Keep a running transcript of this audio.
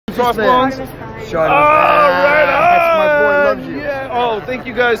Crossbones? Shot. Right on! That's my boy, loves you. Yeah. Oh, thank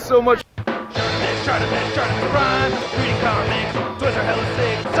you guys so much. ShartimusPrime, reading comics, toys are hella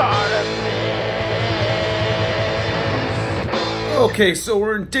sick, Okay, so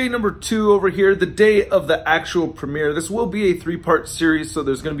we're in day number 2 over here, the day of the actual premiere. This will be a 3-part series, so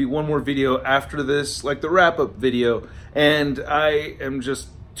there's going to be one more video after this, like the wrap-up video, and I am just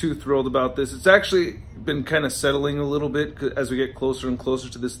too thrilled about this. It's actually been kind of settling a little bit as we get closer and closer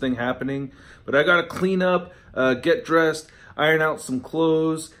to this thing happening, but I gotta clean up, get dressed, iron out some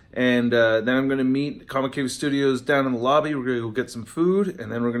clothes, and then I'm gonna meet Comic Cave Studios down in the lobby. We're gonna go get some food,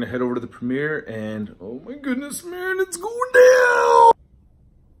 and then we're gonna head over to the premiere, and oh my goodness, man, it's going down!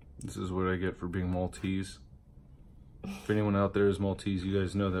 This is what I get for being Maltese. If anyone out there is Maltese, you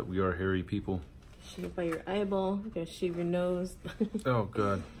guys know that we are hairy people. Shave by your eyeball, you gotta shave your nose. Oh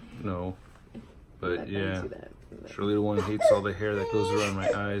God, no. But yeah, Shirley the one hates all the hair that goes around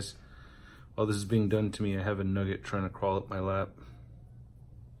my eyes. While this is being done to me, I have a nugget trying to crawl up my lap.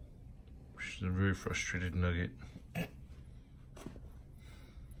 She's a very frustrated nugget.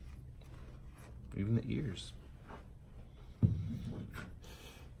 Even the ears.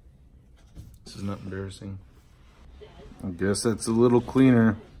 This is not embarrassing. I guess that's a little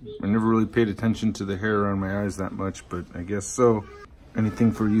cleaner. I never really paid attention to the hair around my eyes that much, but I guess so.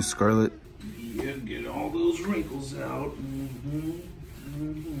 Anything for you, Scarlett? Yeah, get all those wrinkles out.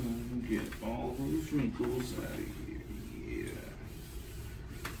 Get all those wrinkles out of here.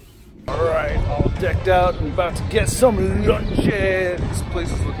 Yeah. All right, all decked out and about to get some lunch. This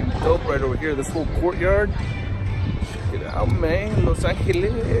place is looking dope right over here. This whole courtyard. Check it out, man. Los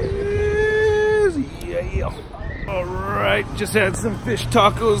Angeles. Yeah. All right, just had some fish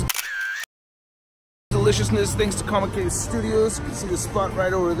tacos. Deliciousness thanks to Comic Cave Studios. You can see the spot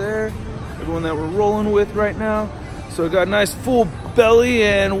right over there. Everyone that we're rolling with right now. So I got a nice full belly,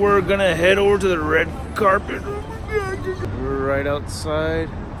 and we're gonna head over to the red carpet. We're right outside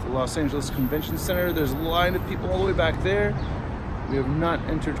the Los Angeles Convention Center. There's a line of people all the way back there. We have not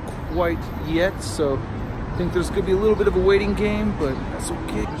entered quite yet, so I think there's gonna be a little bit of a waiting game, but that's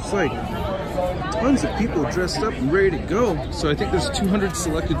okay. It's like tons of people dressed up and ready to go. So I think there's 200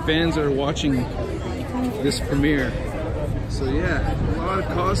 selected fans that are watching this premiere. So yeah, a lot of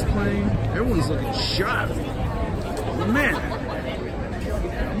cosplaying. Everyone's looking sharp. Man,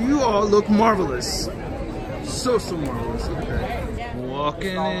 you all look marvelous. So marvelous. Look at that.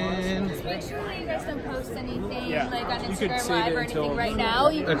 Walking in. Just make sure that you guys don't post anything like on Instagram Live or anything right now.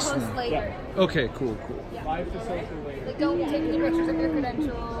 You can post later. Okay, cool. Yeah. Like don't take any pictures of your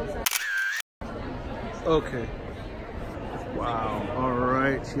credentials. Okay. Wow. All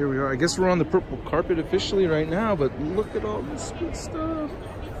right, here we are. I guess we're on the purple carpet officially right now, but look at all this good stuff.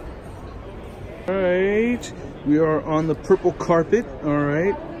 All right, we are on the purple carpet. All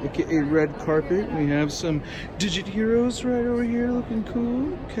right, aka red carpet. We have some Digit Heroes right over here looking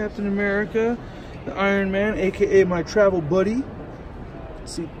cool. Captain America, the Iron Man, aka my travel buddy.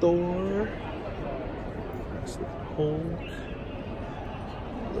 See Thor. That's the Hulk.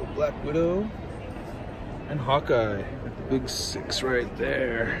 The Black Widow. And Hawkeye at the big 6 right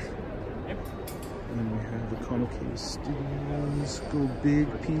there. And then we have the Comic Cave Studios, Go Big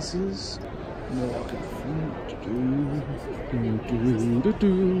Pieces.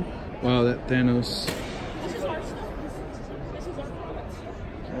 Wow, that Thanos.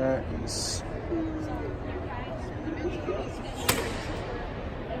 That is.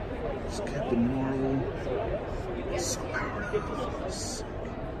 It's Captain Marvel. So powerful.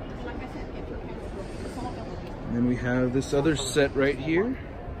 And then we have this other set right here.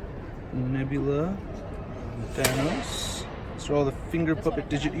 Nebula, Thanos. These are all the finger puppet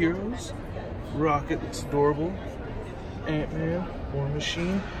Digit Heroes. Rocket looks adorable. Ant-Man, War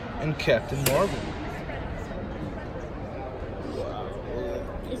Machine, and Captain Marvel. Wow.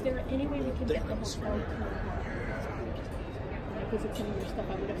 Is there any way we can get the whole phone? Because it's some of your stuff,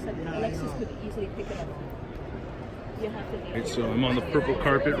 I would have said Alexis could easily pick it up. You have to. Right, so I'm on the purple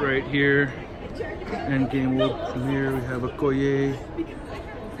carpet right here. Endgame World Premiere. We have Okoye.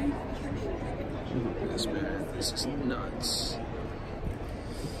 Look at this, man. This is nuts.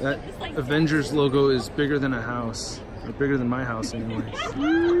 That Avengers logo is bigger than a house. Or bigger than my house, anyway. That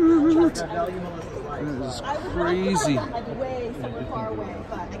is crazy. That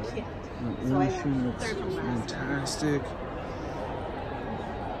ocean looks fantastic.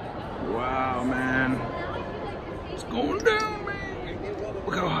 Wow, man. It's going down, man.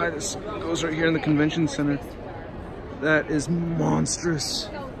 Look how high this goes right here in the convention center. That is monstrous.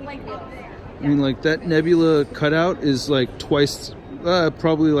 I mean, like, that Nebula cutout is like twice,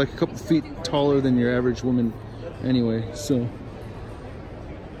 probably like a couple feet taller than your average woman anyway, so.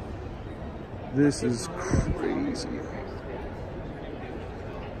 This is crazy.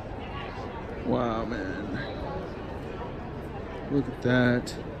 Wow, man. Look at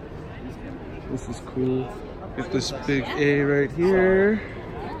that. This is cool. Got this big A right here.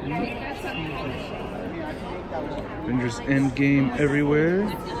 Avengers Endgame everywhere.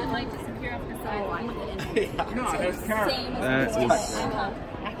 That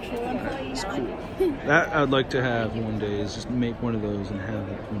is cool. That I'd like to have one day, is just make one of those and have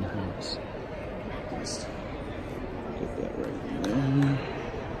it in the house. Just get that right there.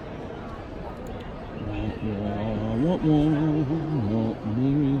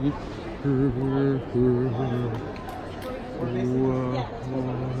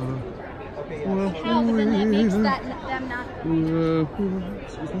 Calvin, that makes them not.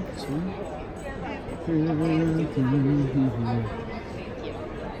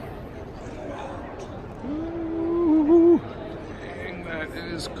 Dang, that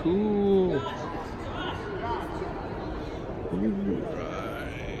is cool.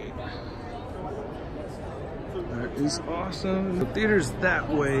 That is awesome. The theater's that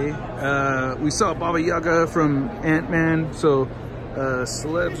way. We saw Baba Yaga from Ant-Man, so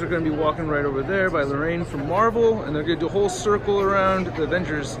celebs are going to be walking right over there by Lorraine from Marvel, and they're going to do a whole circle around the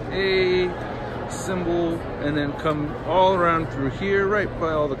Avengers A symbol, and then come all around through here, right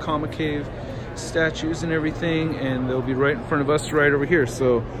by all the Comic Cave statues and everything, and they'll be right in front of us right over here.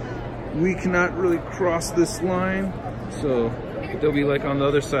 So we cannot really cross this line, so they'll be like on the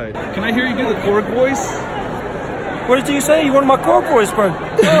other side. Can I hear you do the Korg voice? What did you say? You wanted my Korg voice, bro?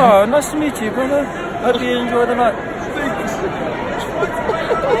 Oh, nice to meet you, brother. Hope you enjoy the night.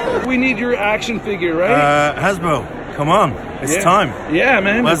 We need your action figure, right? Hasbro, come on. It's time. Yeah,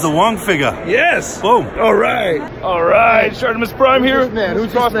 man. Where's the Wong figure? Yes. Boom. All right. All right. ShartimusPrime here.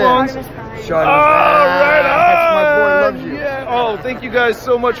 Who's Cross this bones? man? All right. My boy loves you. Yeah. Oh, thank you guys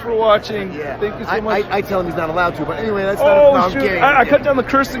so much for watching. Yeah. Thank you so much. I tell him he's not allowed to, but anyway, that's not. Oh, No, I'm shoot. kidding. I cut down the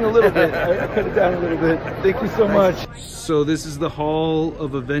cursing a little bit. I cut it down a little bit. Thank you so much. So this is the Hall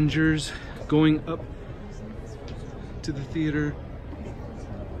of Avengers going up to the theater.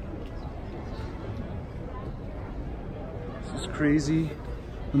 This is crazy.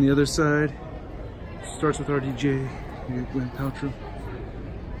 On the other side, starts with RDJ. Here, Gwen Paltrow.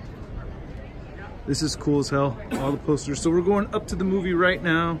 This is cool as hell, all the posters. So we're going up to the movie right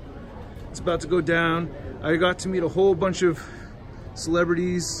now. It's about to go down. I got to meet a whole bunch of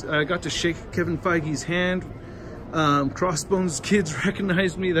celebrities. I got to shake Kevin Feige's hand. Crossbones kids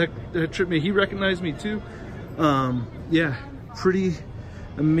recognized me. That tripped me. He recognized me too. Yeah, pretty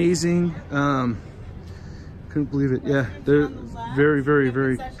amazing. Couldn't believe it. Yeah, they're very, very,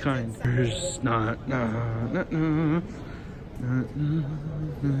 very kind. There's not.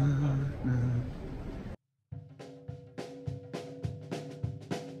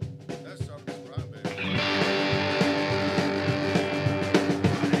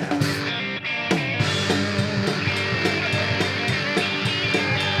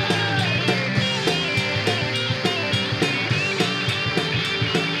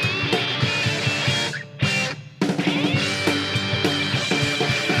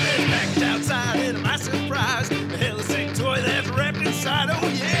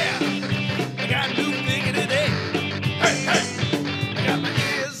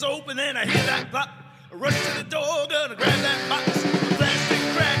 Rush to the door, gonna grab that box. The plastic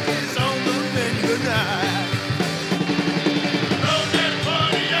crack is on the menu tonight. Roll that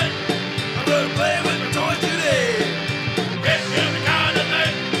party up. I'm gonna play with my toys today. Get in the car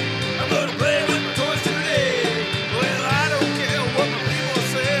tonight. I'm gonna play with my toys today. Well, I don't care what my people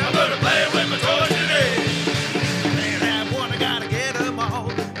say. I'm gonna play with my toys today. Can't have one, I gotta get them all.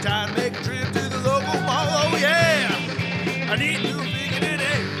 Time to make a trip to the local mall. Oh yeah, I need new figure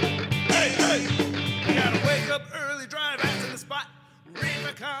today. Hey, hey. Gotta wake up early, drive out to the spot, read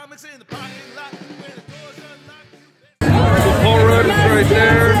my comics in the parking lot where the doors unlocked. Paul Rudd is right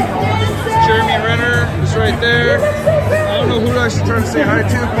there. Jeremy Renner is right there. I don't know who I should try to say hi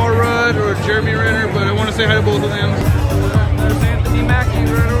to, Paul Rudd or Jeremy Renner, but I want to say hi to both of them. There's Anthony Mackie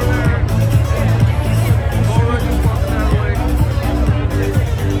right over there. Paul Rudd just walked that way.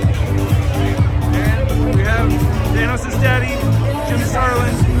 And we have Thanos' daddy, Jimmy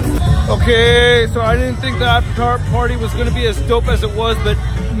Starlin. Okay, so I didn't think the after party was gonna be as dope as it was, but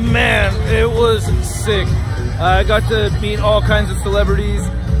man, it was sick. I got to meet all kinds of celebrities.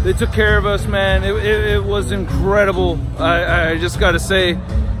 They took care of us, man. It was incredible. I just gotta say,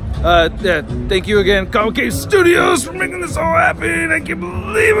 Yeah, thank you again, Comic Cave Studios, for making this all happen. I can't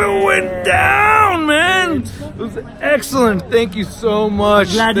believe it went down, man. It was excellent. Thank you so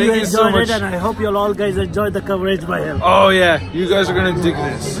much. Glad thank you you so enjoyed much. it, and I hope you all guys enjoyed the coverage by him. Oh yeah, you guys are gonna dig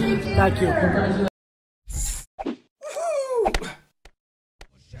this. Thank you.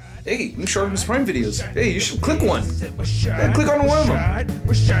 Hey, new ShartimusPrime videos. Hey, you should click one. Yeah, click on one of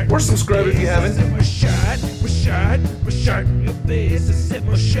them. Or subscribe if you haven't.